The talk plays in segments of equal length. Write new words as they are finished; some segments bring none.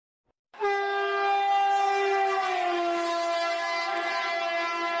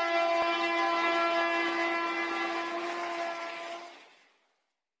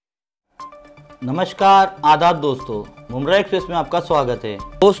नमस्कार, आदाब दोस्तों, मुंब्रा एक्सप्रेस में आपका स्वागत है।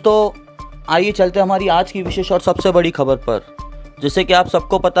 दोस्तों, आइए चलते हमारी आज की विशेष और सबसे बड़ी खबर पर। जैसे कि आप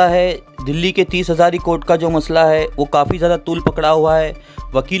सबको पता है, दिल्ली के 30 हज़ारी कोर्ट का जो मसला है वो काफ़ी ज़्यादा तूल पकड़ा हुआ है।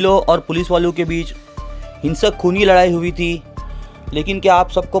 वकीलों और पुलिस वालों के बीच हिंसक खूनी लड़ाई हुई थी। लेकिन क्या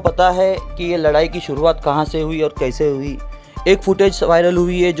आप सबको पता है कि ये लड़ाई की शुरुआत कहाँ से हुई और कैसे हुई? एक फुटेज वायरल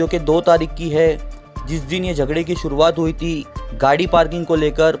हुई है जो कि 2 तारीख की है, जिस दिन ये झगड़े की शुरुआत हुई थी गाड़ी पार्किंग को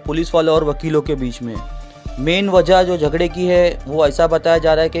लेकर पुलिस वालों और वकीलों के बीच में। मेन वजह जो झगड़े की है वो ऐसा बताया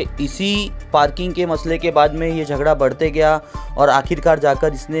जा रहा है कि इसी पार्किंग के मसले के बाद में ये झगड़ा बढ़ते गया और आखिरकार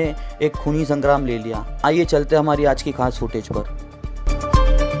जाकर इसने एक खूनी संग्राम ले लिया। आइए चलते हमारी आज की खास फुटेज पर।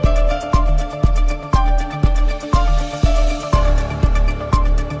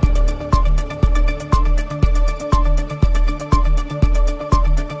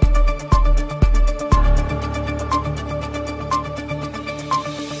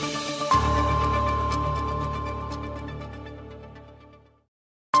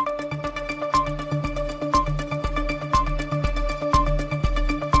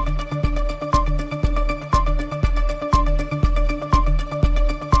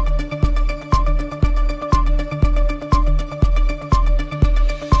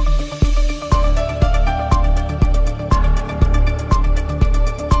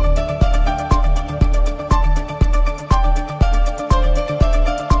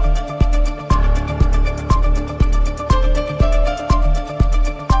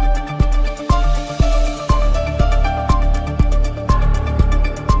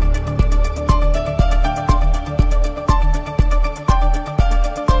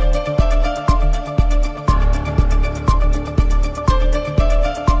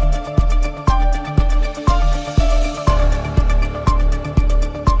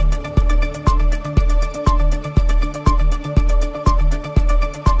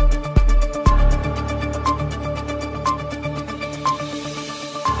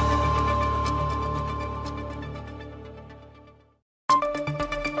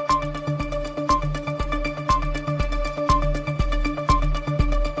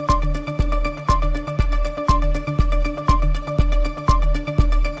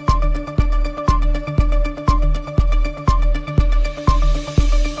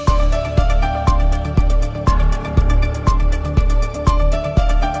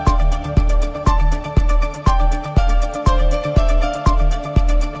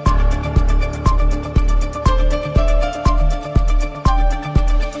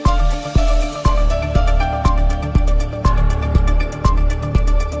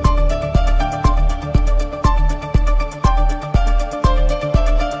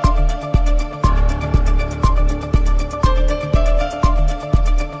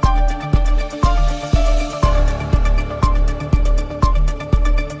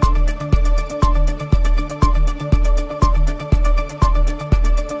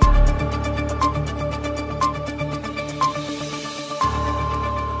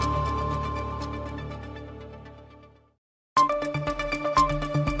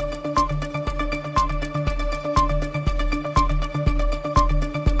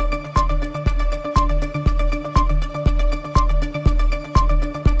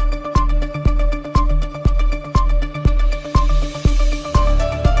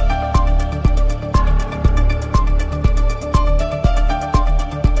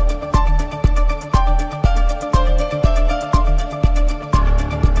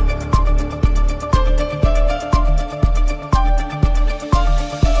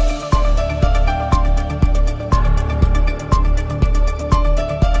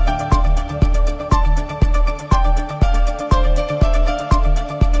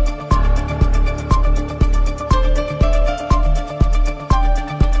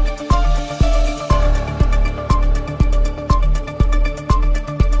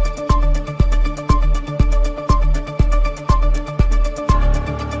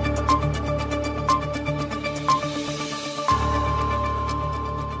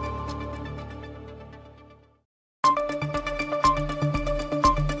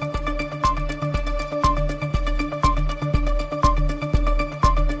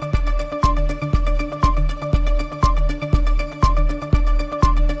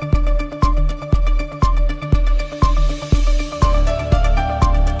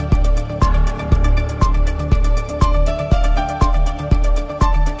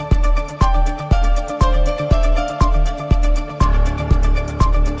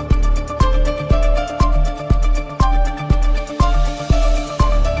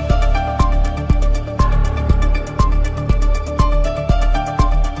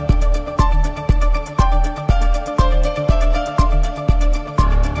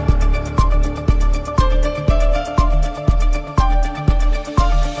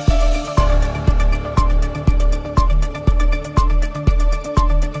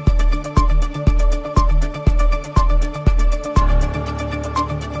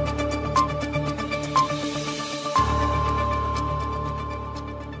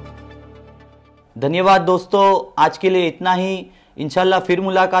 धन्यवाद दोस्तों, आज के लिए इतना ही। इंशाल्लाह फिर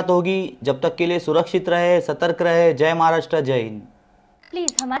मुलाकात होगी। जब तक के लिए सुरक्षित रहे, सतर्क रहे। जय महाराष्ट्र, जय हिंद।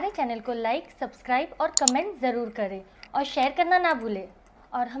 प्लीज़ हमारे चैनल को लाइक, सब्सक्राइब और कमेंट ज़रूर करें और शेयर करना ना भूलें।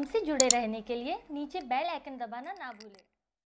 और हमसे जुड़े रहने के लिए नीचे बेल आइकन दबाना ना भूलें।